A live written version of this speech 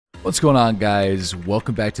What's going on, guys?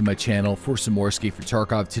 Welcome back to my channel for some more Escape from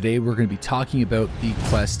Tarkov. Today we're going to be talking about the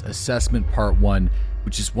quest assessment part 1,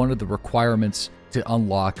 which is one of the requirements to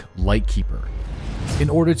unlock Lightkeeper.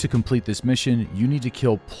 In order to complete this mission, you need to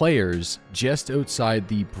kill players just outside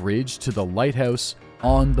the bridge to the lighthouse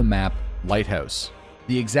on the map Lighthouse.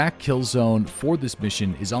 The exact kill zone for this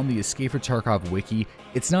mission is on the Escape from Tarkov wiki.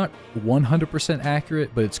 It's not 100%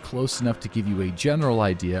 accurate, but it's close enough to give you a general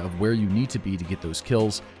idea of where you need to be to get those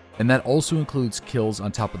kills. And that also includes kills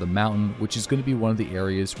on top of the mountain, which is going to be one of the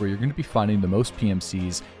areas where you're going to be finding the most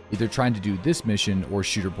PMCs, either trying to do this mission or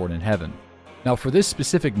Shooterborn in Heaven. Now for this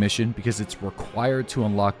specific mission, because it's required to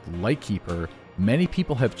unlock Lightkeeper, many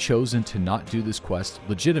people have chosen to not do this quest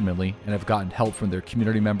legitimately and have gotten help from their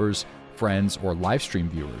community members, friends, or live stream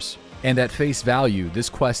viewers. And at face value, this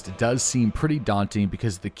quest does seem pretty daunting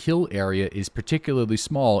because the kill area is particularly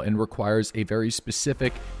small and requires a very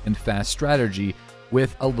specific and fast strategy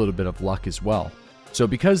with a little bit of luck as well. So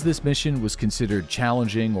because this mission was considered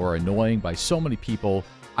challenging or annoying by so many people,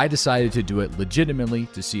 I decided to do it legitimately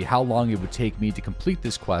to see how long it would take me to complete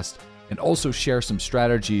this quest and also share some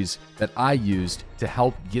strategies that I used to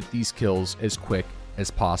help get these kills as quick as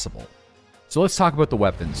possible. So let's talk about the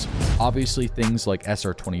weapons. Obviously things like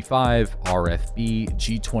SR25, RFB,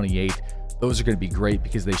 G28, those are going to be great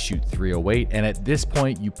because they shoot 308, and at this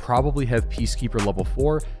point you probably have Peacekeeper level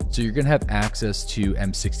 4, so you're going to have access to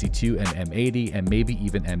M62 and M80 and maybe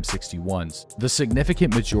even M61s. The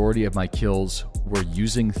significant majority of my kills were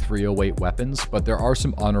using 308 weapons, but there are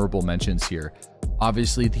some honorable mentions here.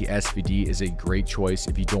 Obviously the SVD is a great choice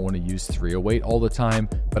if you don't want to use 308 all the time,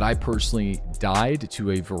 but I personally died to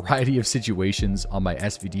a variety of situations on my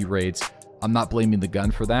SVD raids. I'm not blaming the gun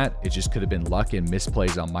for that, it just could have been luck and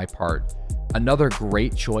misplays on my part. Another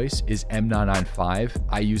great choice is M995.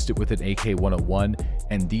 I used it with an AK-101,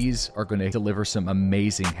 and these are going to deliver some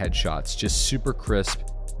amazing headshots. Just super crisp,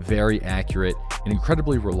 very accurate, and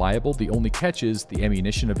incredibly reliable. The only catch is the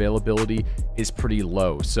ammunition availability is pretty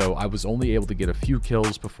low, so I was only able to get a few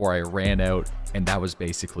kills before I ran out, and that was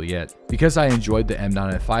basically it. Because I enjoyed the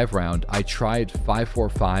M995 round, I tried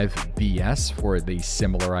 545 BS for the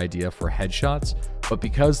similar idea for headshots, but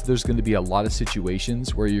because there's going to be a lot of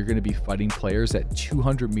situations where you're going to be fighting players at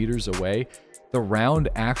 200 meters away, the round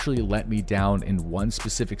actually let me down in one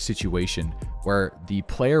specific situation where the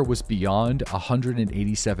player was beyond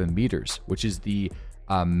 187 meters, which is the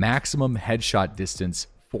maximum headshot distance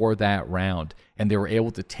for that round. And they were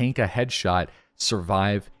able to tank a headshot,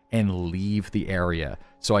 survive, and leave the area.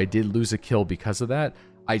 So I did lose a kill because of that.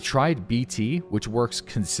 I tried BT, which works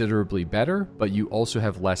considerably better, but you also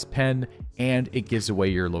have less pen and it gives away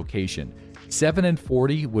your location. 7 and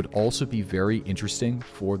 40 would also be very interesting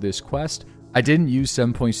for this quest. I didn't use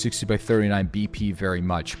 7.60x39 BP very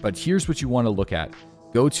much, but here's what you want to look at.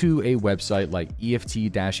 Go to a website like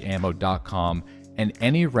eft-ammo.com, and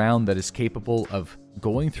any round that is capable of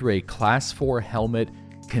going through a class 4 helmet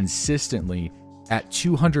consistently at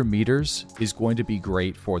 200 meters is going to be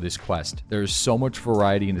great for this quest. There's so much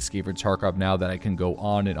variety in Escape from Tarkov now that I can go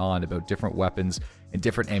on and on about different weapons and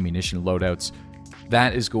different ammunition loadouts.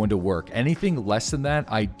 That is going to work. Anything less than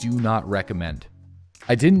that, I do not recommend.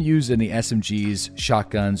 I didn't use any SMGs,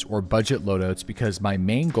 shotguns, or budget loadouts because my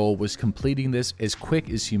main goal was completing this as quick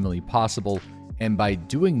as humanly possible, and by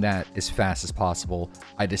doing that as fast as possible,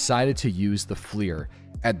 I decided to use the Fleer.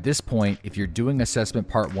 At this point, if you're doing assessment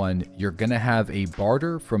part 1, you're going to have a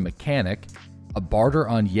barter from Mechanic, a barter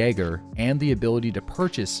on Jaeger, and the ability to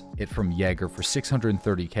purchase it from Jaeger for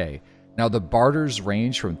 630k. Now the barters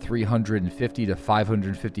range from 350 to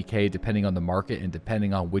 550k depending on the market and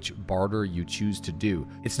depending on which barter you choose to do.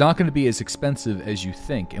 It's not going to be as expensive as you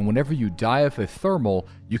think, and whenever you die of a thermal,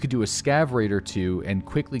 you could do a scav raid or two and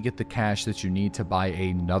quickly get the cash that you need to buy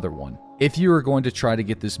another one. If you are going to try to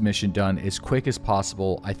get this mission done as quick as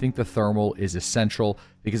possible, I think the thermal is essential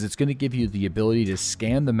because it's going to give you the ability to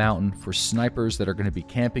scan the mountain for snipers that are going to be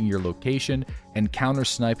camping your location and counter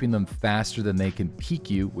sniping them faster than they can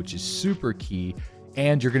peek you, which is super key.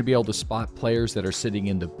 And you're going to be able to spot players that are sitting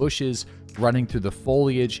in the bushes, running through the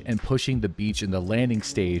foliage, and pushing the beach and the landing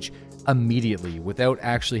stage immediately without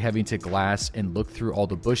actually having to glass and look through all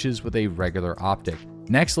the bushes with a regular optic.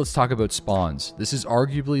 Next, let's talk about spawns. This is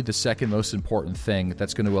arguably the second most important thing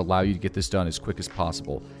that's going to allow you to get this done as quick as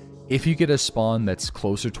possible. If you get a spawn that's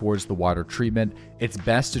closer towards the water treatment, it's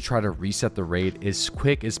best to try to reset the raid as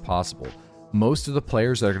quick as possible. Most of the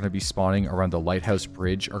players that are going to be spawning around the lighthouse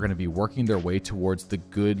bridge are going to be working their way towards the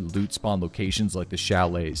good loot spawn locations like the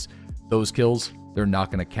chalets. Those kills, they're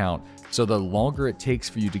not going to count. So the longer it takes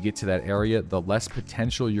for you to get to that area, the less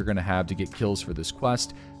potential you're going to have to get kills for this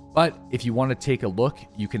quest. But if you want to take a look,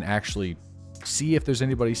 you can actually see if there's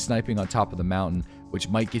anybody sniping on top of the mountain, which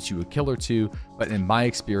might get you a kill or two. But in my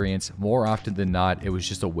experience, more often than not, it was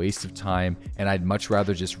just a waste of time, and I'd much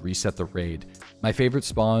rather just reset the raid. My favorite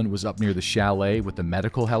spawn was up near the chalet with the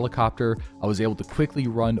medical helicopter. I was able to quickly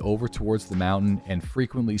run over towards the mountain and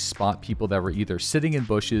frequently spot people that were either sitting in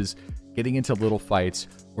bushes, getting into little fights,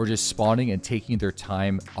 or just spawning and taking their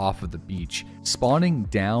time off of the beach. Spawning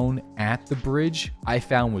down at the bridge, I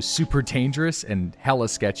found was super dangerous and hella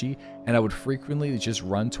sketchy, and I would frequently just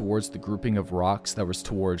run towards the grouping of rocks that was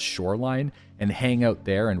towards shoreline and hang out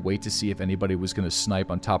there and wait to see if anybody was going to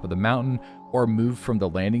snipe on top of the mountain or move from the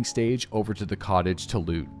landing stage over to the cottage to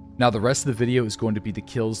loot. Now, the rest of the video is going to be the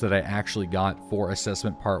kills that I actually got for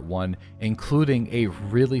Assessment Part 1, including a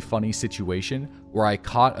really funny situation where I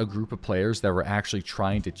caught a group of players that were actually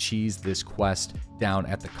trying to cheese this quest down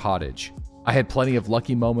at the cottage. I had plenty of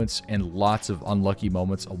lucky moments and lots of unlucky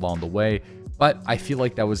moments along the way, but I feel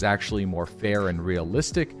like that was actually more fair and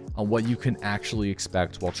realistic on what you can actually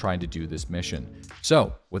expect while trying to do this mission.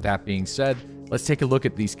 So, with that being said, let's take a look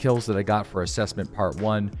at these kills that I got for Assessment Part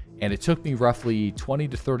 1, and it took me roughly 20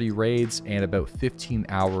 to 30 raids and about 15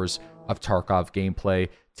 hours of Tarkov gameplay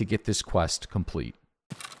to get this quest complete.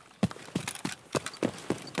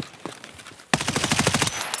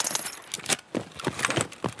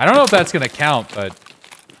 I don't know if that's going to count, but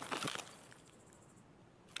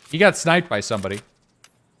he got sniped by somebody,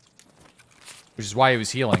 which is why he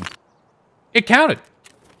was healing. It counted.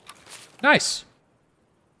 Nice.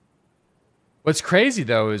 What's crazy,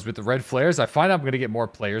 though, is with the red flares, I find I'm going to get more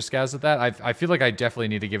player scavs with that. I feel like I definitely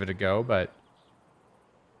need to give it a go, but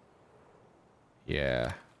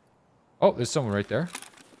yeah. Oh, there's someone right there.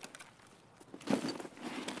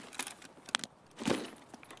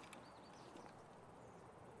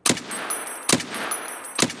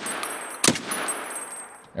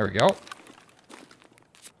 There we go.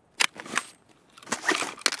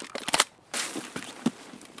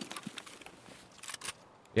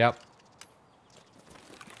 Yep.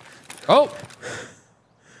 Oh!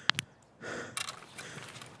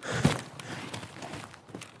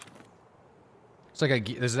 It's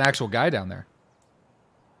like there's an actual guy down there.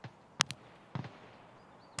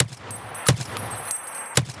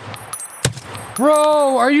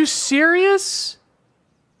 Bro, are you serious?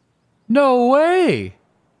 No way!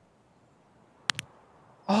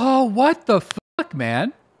 Oh, what the fuck,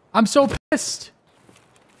 man? I'm so pissed.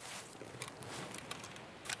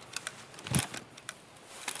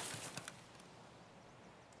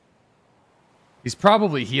 He's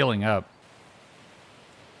probably healing up.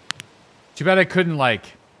 Too bad I couldn't, like,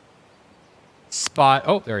 spot...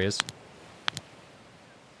 Oh, there he is.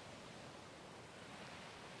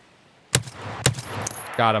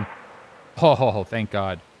 Got him. Oh, thank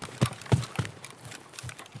God.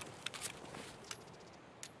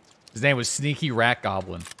 His name was Sneaky Rat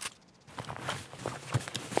Goblin.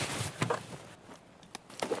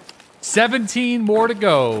 17 more to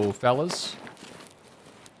go, fellas.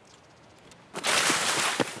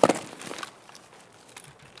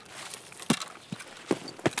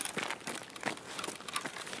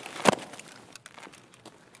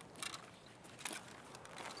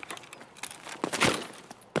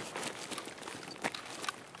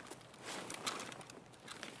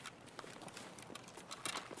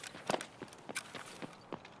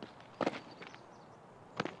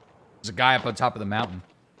 There's a guy up on top of the mountain.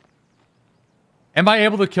 Am I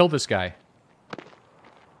able to kill this guy?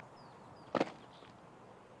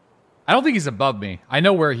 I don't think he's above me. I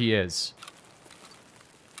know where he is.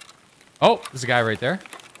 Oh, there's a guy right there.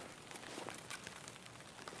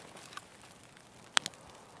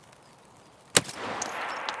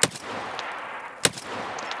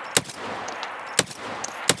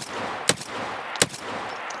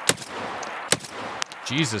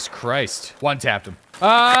 Jesus Christ. One tapped him.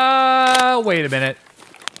 Wait a minute.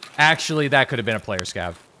 Actually, that could have been a player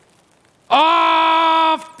scav.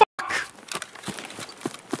 Oh, fuck!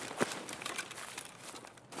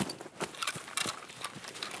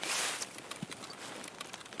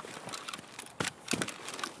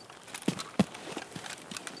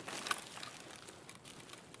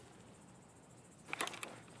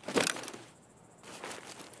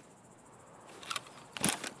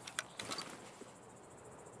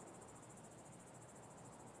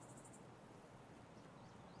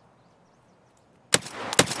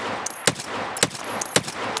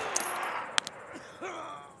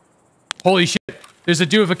 Holy shit. There's a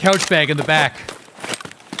dude with a couch bag in the back.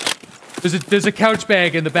 There's a couch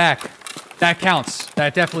bag in the back. That counts.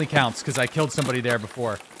 That definitely counts, because I killed somebody there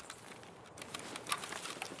before.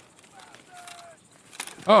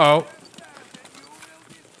 Uh-oh.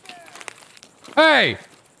 Hey!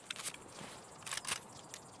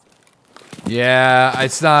 Yeah,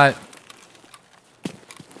 it's not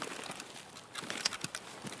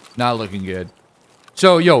looking good.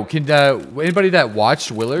 So, yo, can anybody that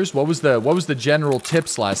watched Willers, what was the general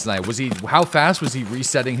tips last night? How fast was he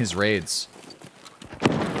resetting his raids?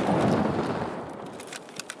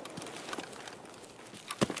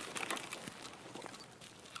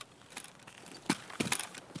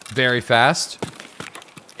 Very fast.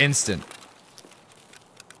 Instant.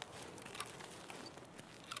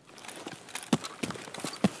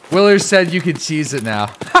 Willers said you could cheese it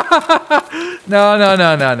now.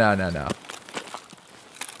 No.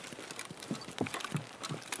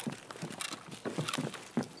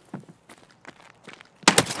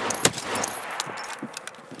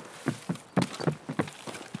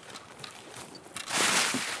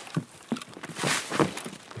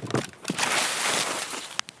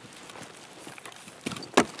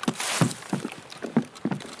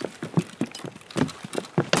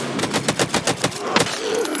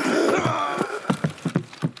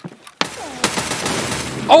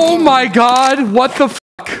 Oh my god, what the fuck?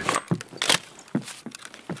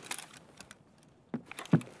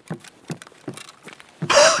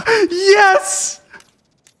 Yes!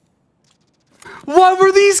 What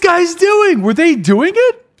were these guys doing? Were they doing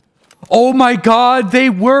it? Oh my god, they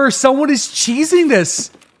were. Someone is cheesing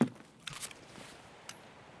this.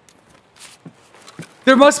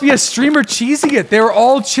 There must be a streamer cheesing it. They were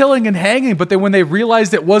all chilling and hanging, but then when they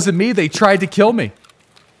realized it wasn't me, they tried to kill me.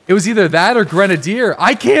 It was either that or Grenadier.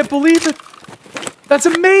 I can't believe it. That's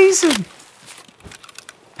amazing.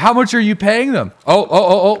 How much are you paying them?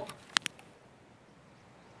 Oh.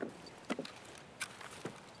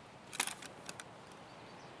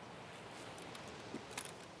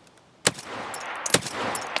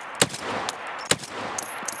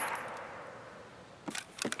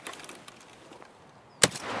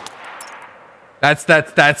 That's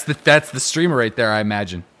the streamer right there, I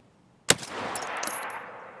imagine.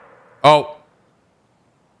 Oh.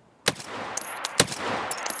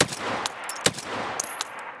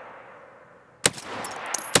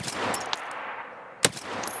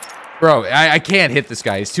 Bro, I can't hit this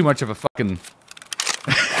guy. He's too much of a fucking...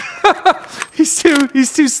 he's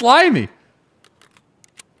too slimy.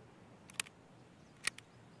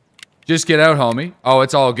 Just get out, homie. Oh,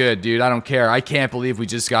 it's all good, dude. I don't care. I can't believe we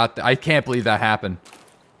just got... I can't believe that happened.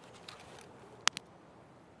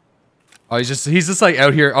 Oh, he's just like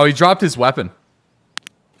out here. Oh, he dropped his weapon.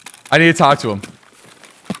 I need to talk to him.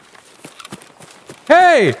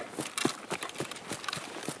 Hey!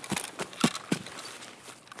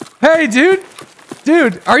 Hey, dude!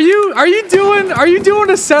 Dude, are you doing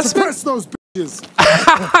assessment? Suppress those bitches.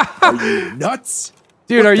 Are you nuts?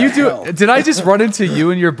 Dude, are you doing... Did I just run into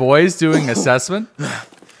you and your boys doing assessment?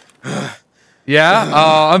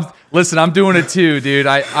 Yeah? Listen, I'm doing it too, dude.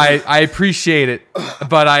 I appreciate it,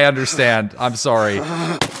 but I understand. I'm sorry.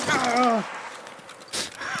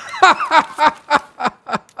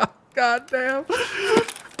 God damn.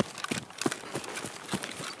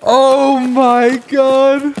 Oh my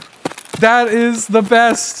god. That is the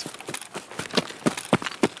best.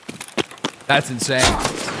 That's insane.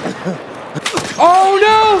 Oh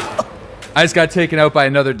no! I just got taken out by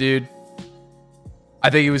another dude. I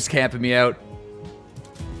think he was camping me out.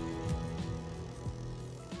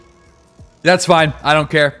 That's fine. I don't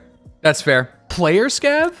care. That's fair. Player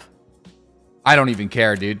scav? I don't even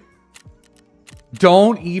care, dude.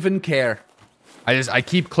 Don't even care. I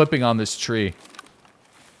keep clipping on this tree.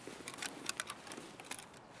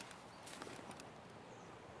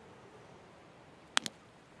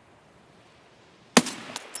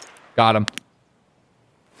 Got him.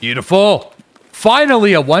 Beautiful.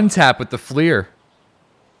 Finally a one tap with the Fleer.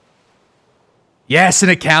 Yes, and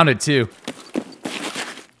it counted too.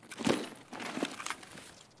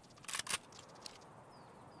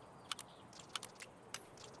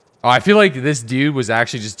 Oh, I feel like this dude was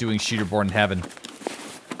actually just doing Shooterborn in heaven.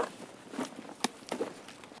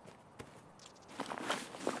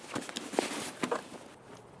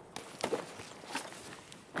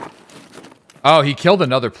 Oh, he killed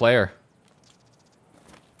another player.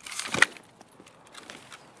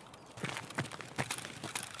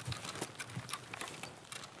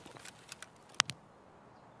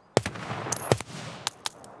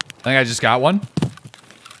 I think I just got one.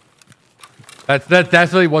 That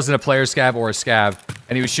definitely wasn't a player scav or a scav,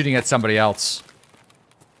 and he was shooting at somebody else.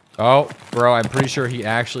 Oh, bro, I'm pretty sure he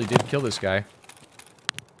actually did kill this guy.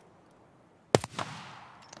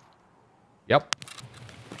 Yep.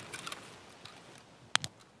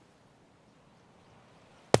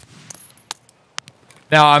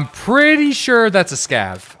 Now, I'm pretty sure that's a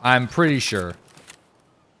scav. I'm pretty sure.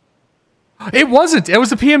 It wasn't. It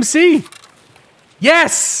was a PMC.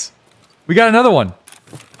 Yes! We got another one.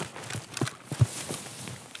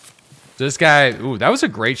 This guy... Ooh, that was a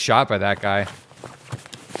great shot by that guy.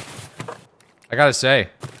 I gotta say.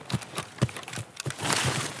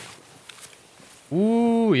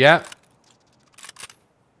 Ooh, yeah.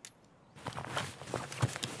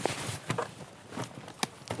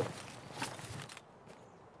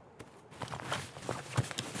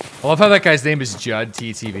 I love how that guy's name is Judd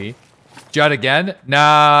TTV. Judd again?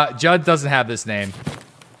 Nah, Judd doesn't have this name.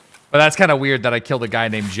 But that's kind of weird that I killed a guy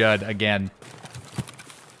named Judd again.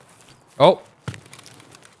 Oh.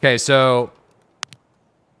 Okay, so...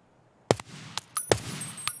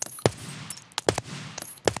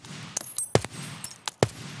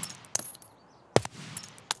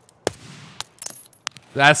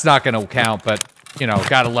 That's not going to count, but, you know,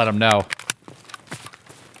 gotta let him know.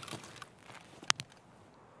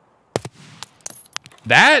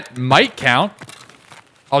 That might count.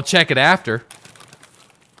 I'll check it after.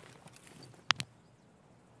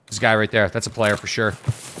 This guy right there. That's a player for sure.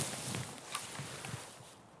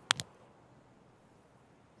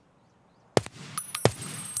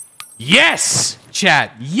 Yes!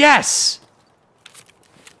 Chat. Yes!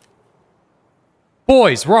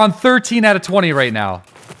 Boys, we're on 13 out of 20 right now.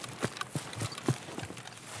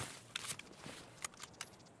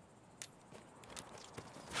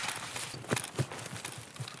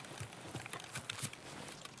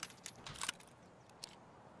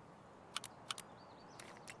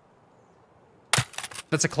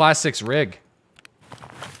 That's a class 6 rig.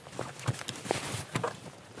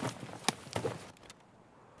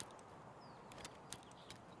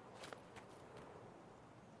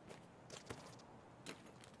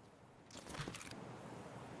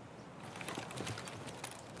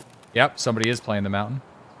 Yep, somebody is playing the mountain.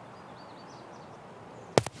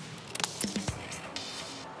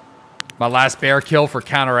 My last bear kill for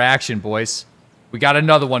counteraction, boys. We got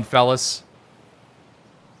another one, fellas.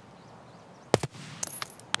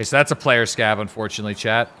 Okay, so that's a player scav, unfortunately,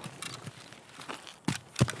 chat.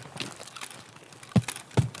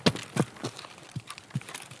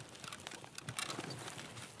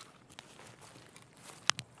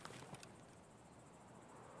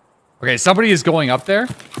 Okay, somebody is going up there.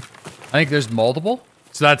 I think there's multiple.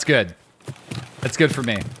 So that's good. That's good for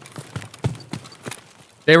me.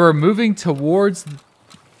 They were moving towards...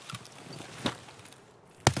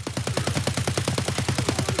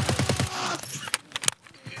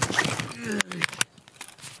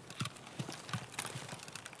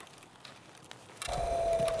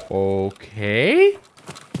 Okay.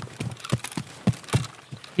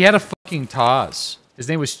 He had a fucking Taz. His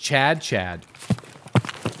name was Chad.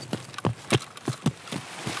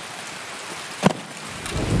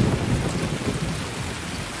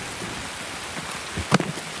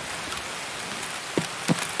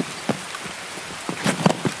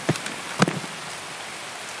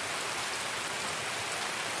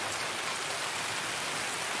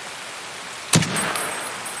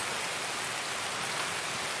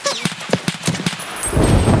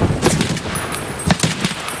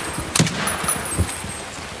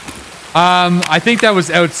 I think that was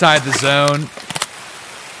outside the zone.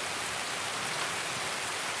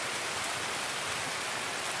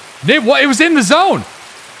 It was in the zone.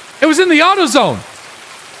 It was in the auto zone.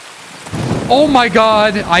 Oh my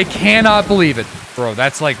god, I cannot believe it. Bro,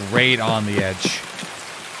 that's like right on the edge.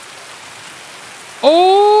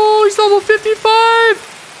 Oh, he's level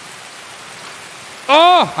 55.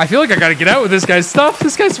 Oh, I feel like I gotta get out with this guy's stuff.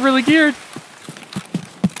 This guy's really geared.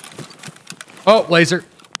 Oh, laser.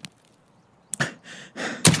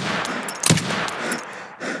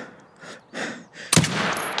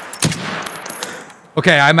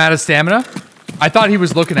 Okay, I'm out of stamina. I thought he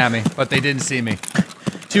was looking at me, but they didn't see me.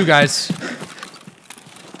 2 guys.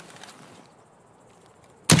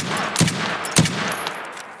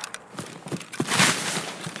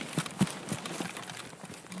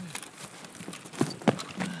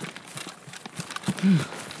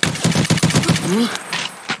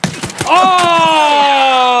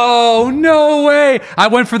 Oh, no way. I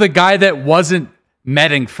went for the guy that wasn't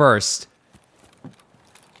medding first.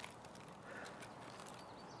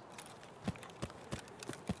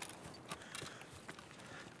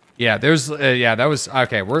 Yeah, there's yeah, that was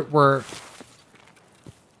okay. We're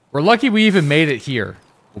lucky we even made it here.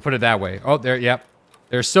 We'll put it that way. Oh, there, yep.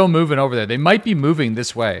 They're still moving over there. They might be moving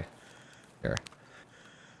this way. Here.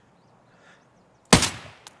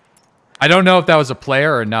 I don't know if that was a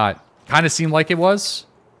player or not. Kind of seemed like it was.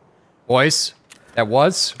 Boys, that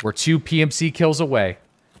was. We're 2 PMC kills away.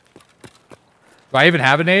 Do I even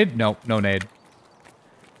have a nade? No, no nade.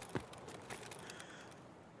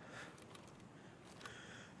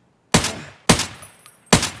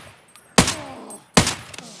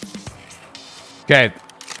 Okay.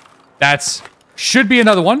 That's... Should be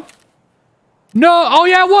another one. No. Oh,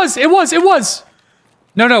 yeah, it was. It was. It was.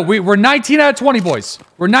 No, no. We're 19 out of 20, boys.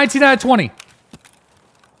 We're 19 out of 20.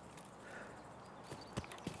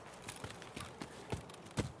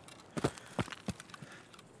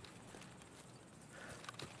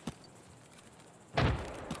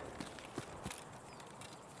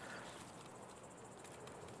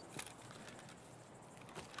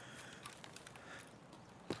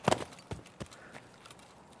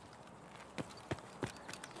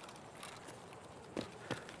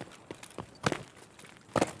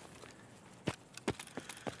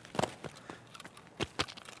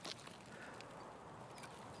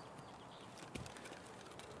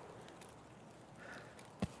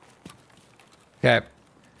 Okay.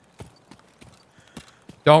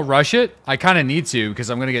 Don't rush it. I kind of need to because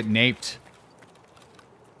I'm going to get naped.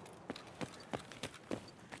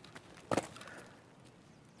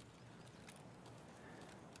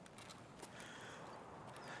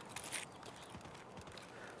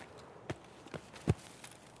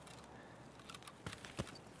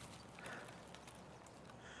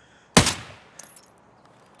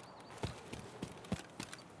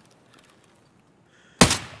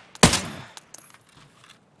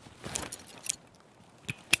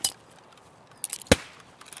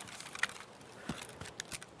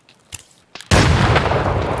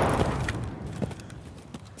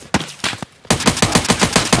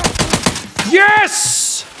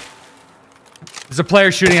 Yes! There's a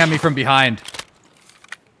player shooting at me from behind.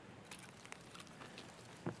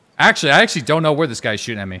 Actually, I actually don't know where this guy's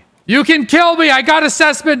shooting at me. You can kill me! I got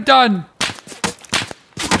assessment done!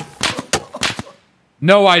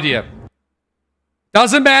 No idea.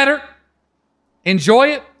 Doesn't matter. Enjoy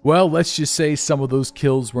it. Well, let's just say some of those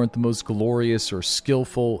kills weren't the most glorious or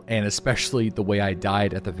skillful, and especially the way I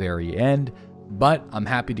died at the very end. But I'm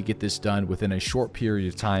happy to get this done within a short period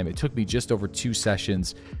of time. It took me just over 2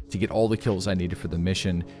 sessions to get all the kills I needed for the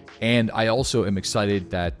mission. And I also am excited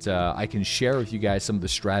that I can share with you guys some of the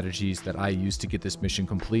strategies that I used to get this mission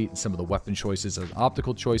complete, and some of the weapon choices and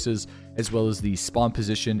optical choices, as well as the spawn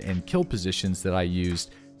position and kill positions that I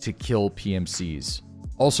used to kill PMCs.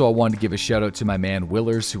 Also, I wanted to give a shout out to my man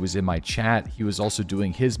Willers, who was in my chat. He was also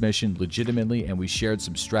doing his mission legitimately, and we shared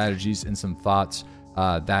some strategies and some thoughts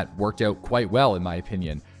that worked out quite well, in my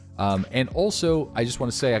opinion. And also, I just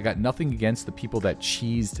want to say I got nothing against the people that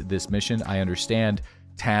cheesed this mission. I understand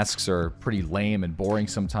tasks are pretty lame and boring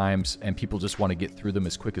sometimes, and people just want to get through them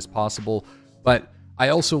as quick as possible. But I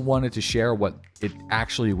also wanted to share what it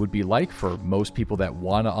actually would be like for most people that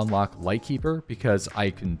want to unlock Lightkeeper, because I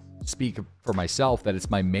can speak for myself that it's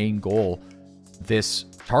my main goal, this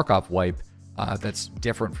Tarkov wipe, that's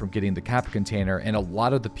different from getting the Kappa container. And a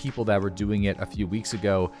lot of the people that were doing it a few weeks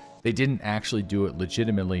ago, they didn't actually do it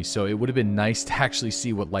legitimately. So it would have been nice to actually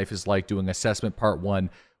see what life is like doing assessment part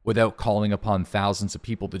 1 without calling upon thousands of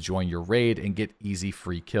people to join your raid and get easy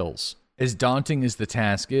free kills. As daunting as the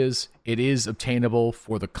task is, it is obtainable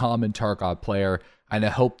for the common Tarkov player, and I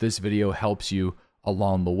hope this video helps you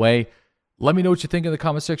along the way. Let me know what you think in the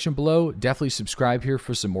comment section below. Definitely subscribe here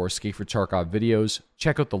for some more Escape for Tarkov videos.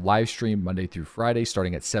 Check out the live stream Monday through Friday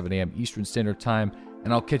starting at 7 a.m. Eastern Standard Time,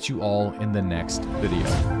 and I'll catch you all in the next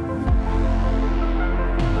video.